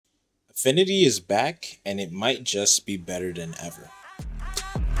Affinity is back, and it might just be better than ever.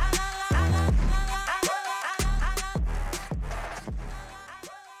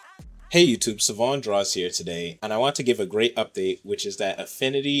 Hey YouTube, Savon Draws here today, and I want to give a great update, which is that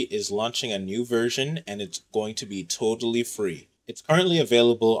Affinity is launching a new version and it's going to be totally free. It's currently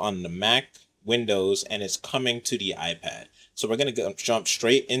available on the Mac, Windows, and it's coming to the iPad. So we're going to jump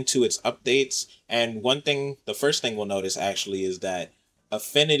straight into its updates. And the first thing we'll notice actually is that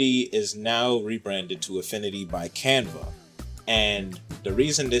Affinity is now rebranded to Affinity by Canva. And the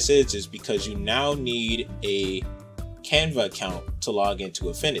reason this is because you now need a Canva account to log into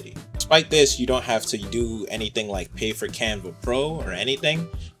Affinity. Despite this, you don't have to do anything like pay for Canva Pro or anything.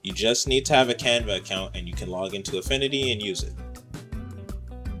 You just need to have a Canva account and you can log into Affinity and use it.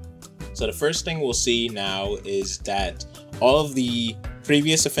 So the first thing we'll see now is that all of the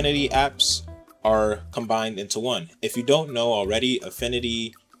previous Affinity apps are combined into one. If you don't know already,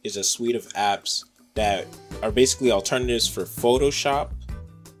 Affinity is a suite of apps that are basically alternatives for Photoshop,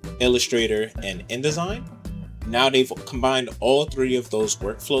 Illustrator, and InDesign. Now they've combined all three of those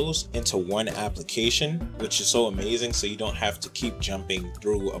workflows into one application, which is so amazing, so you don't have to keep jumping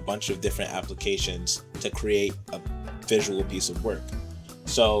through a bunch of different applications to create a visual piece of work.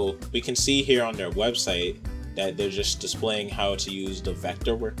 So we can see here on their website that they're just displaying how to use the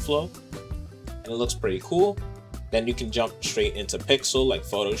vector workflow, and it looks pretty cool. Then you can jump straight into Pixel like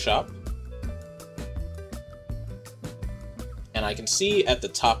Photoshop. And I can see at the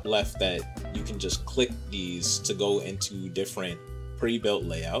top left that you can just click these to go into different pre-built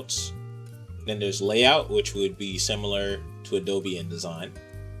layouts. Then there's layout, which would be similar to Adobe InDesign.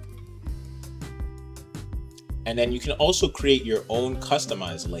 And then you can also create your own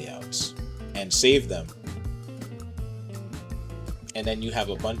customized layouts and save them. And then you have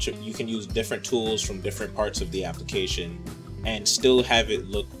you can use different tools from different parts of the application and still have it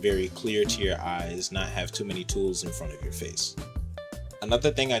look very clear to your eyes, not have too many tools in front of your face. Another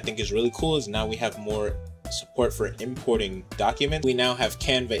thing I think is really cool is now we have more support for importing documents. We now have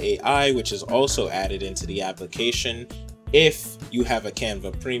Canva AI, which is also added into the application if you have a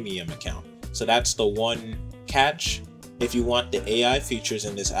Canva premium account. So that's the one catch. If you want the AI features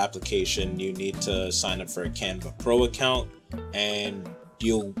in this application, you need to sign up for a Canva Pro account, and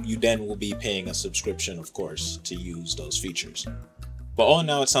you then will be paying a subscription, of course, to use those features. But all in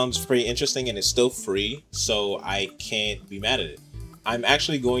all, it sounds pretty interesting and it's still free, so I can't be mad at it. I'm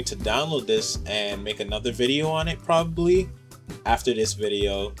actually going to download this and make another video on it probably after this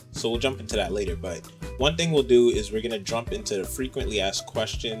video, so we'll jump into that later. But one thing we'll do is we're going to jump into the frequently asked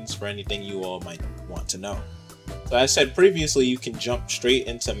questions for anything you all might want to know. So as I said previously, you can jump straight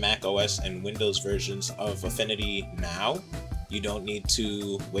into Mac OS and Windows versions of Affinity now. You don't need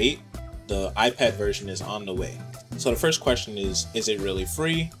to wait. The iPad version is on the way. So the first question is it really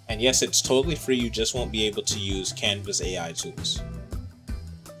free? And yes, it's totally free. You just won't be able to use Canva's AI tools.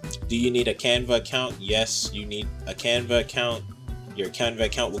 Do you need a Canva account? Yes, you need a Canva account. Your Canva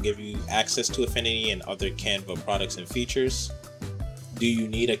account will give you access to Affinity and other Canva products and features. Do you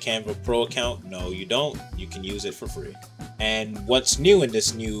need a Canva Pro account? No, you don't. You can use it for free. And what's new in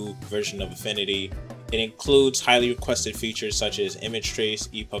this new version of Affinity? It includes highly requested features such as image trace,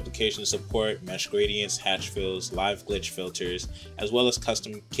 ePublication support, mesh gradients, hatch fills, live glitch filters, as well as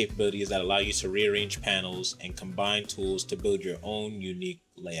custom capabilities that allow you to rearrange panels and combine tools to build your own unique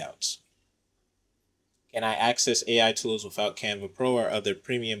layouts. Can I access AI tools without Canva Pro or other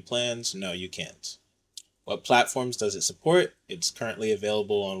premium plans? No, you can't. What platforms does it support? It's currently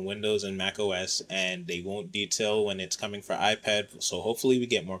available on Windows and Mac OS, and they won't detail when it's coming for iPad, so hopefully we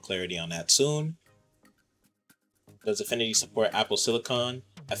get more clarity on that soon. Does Affinity support Apple Silicon?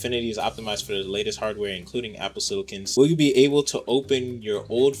 Affinity is optimized for the latest hardware, including Apple Silicon. Will you be able to open your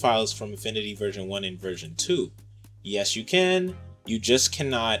old files from Affinity version 1 and version 2? Yes, you can. You just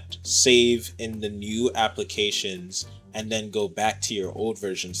cannot save in the new applications and then go back to your old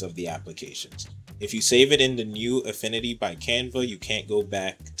versions of the applications. If you save it in the new Affinity by Canva, you can't go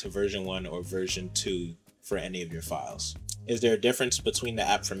back to version 1 or version 2 for any of your files. Is there a difference between the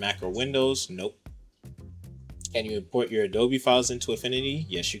app for Mac or Windows? Nope. Can you import your Adobe files into Affinity?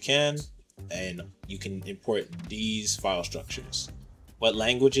 Yes, you can. And you can import these file structures. What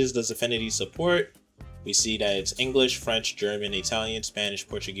languages does Affinity support? We see that it's English, French, German, Italian, Spanish,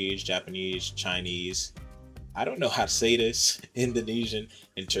 Portuguese, Japanese, Chinese. I don't know how to say this, Indonesian,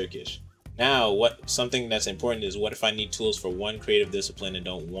 and Turkish. Now, something that's important is what if I need tools for one creative discipline and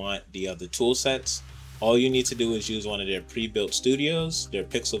don't want the other tool sets? All you need to do is use one of their pre-built studios, their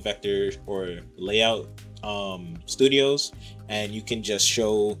pixel vector or layout studios, and you can just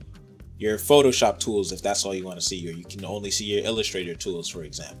show your Photoshop tools if that's all you want to see, or you can only see your Illustrator tools, for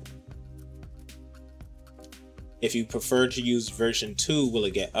example. If you prefer to use version 2, will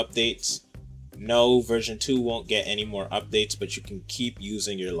it get updates? No, version 2 won't get any more updates, but you can keep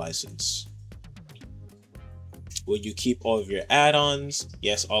using your license. Will you keep all of your add-ons?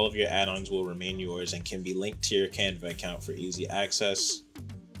 Yes, all of your add-ons will remain yours and can be linked to your Canva account for easy access.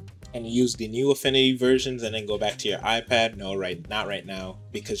 And use the new Affinity versions and then go back to your iPad? No, not right now,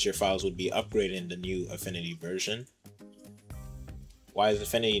 because your files would be upgraded in the new Affinity version. Why is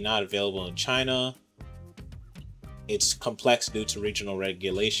Affinity not available in China? It's complex due to regional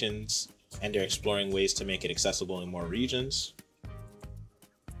regulations, and they're exploring ways to make it accessible in more regions.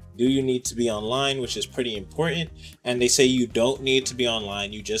 Do you need to be online, which is pretty important? And they say you don't need to be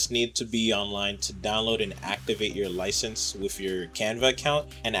online. You just need to be online to download and activate your license with your Canva account.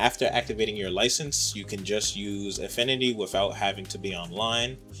 And after activating your license, you can just use Affinity without having to be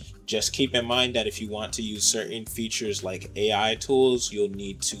online. Just keep in mind that if you want to use certain features like AI tools, you'll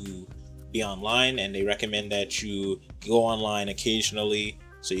need to be online, and they recommend that you go online occasionally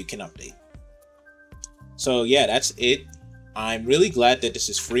so you can update. So yeah, that's it. I'm really glad that this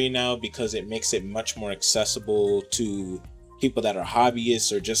is free now because it makes it much more accessible to people that are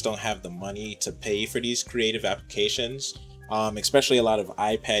hobbyists or just don't have the money to pay for these creative applications, especially a lot of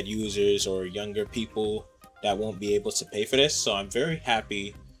iPad users or younger people that won't be able to pay for this. So I'm very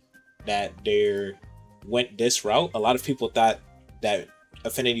happy that they went this route. A lot of people thought that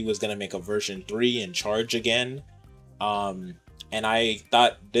Affinity was going to make a version 3 and charge again. And I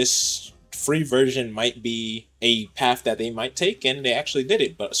thought this free version might be a path that they might take, and they actually did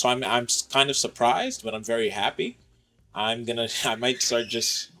it. But so I'm kind of surprised, but I'm very happy. I might start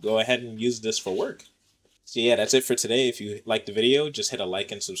just go ahead and use this for work. So yeah, that's it for today. If you liked the video, just hit a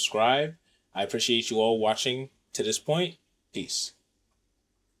like and subscribe. I appreciate you all watching to this point. Peace.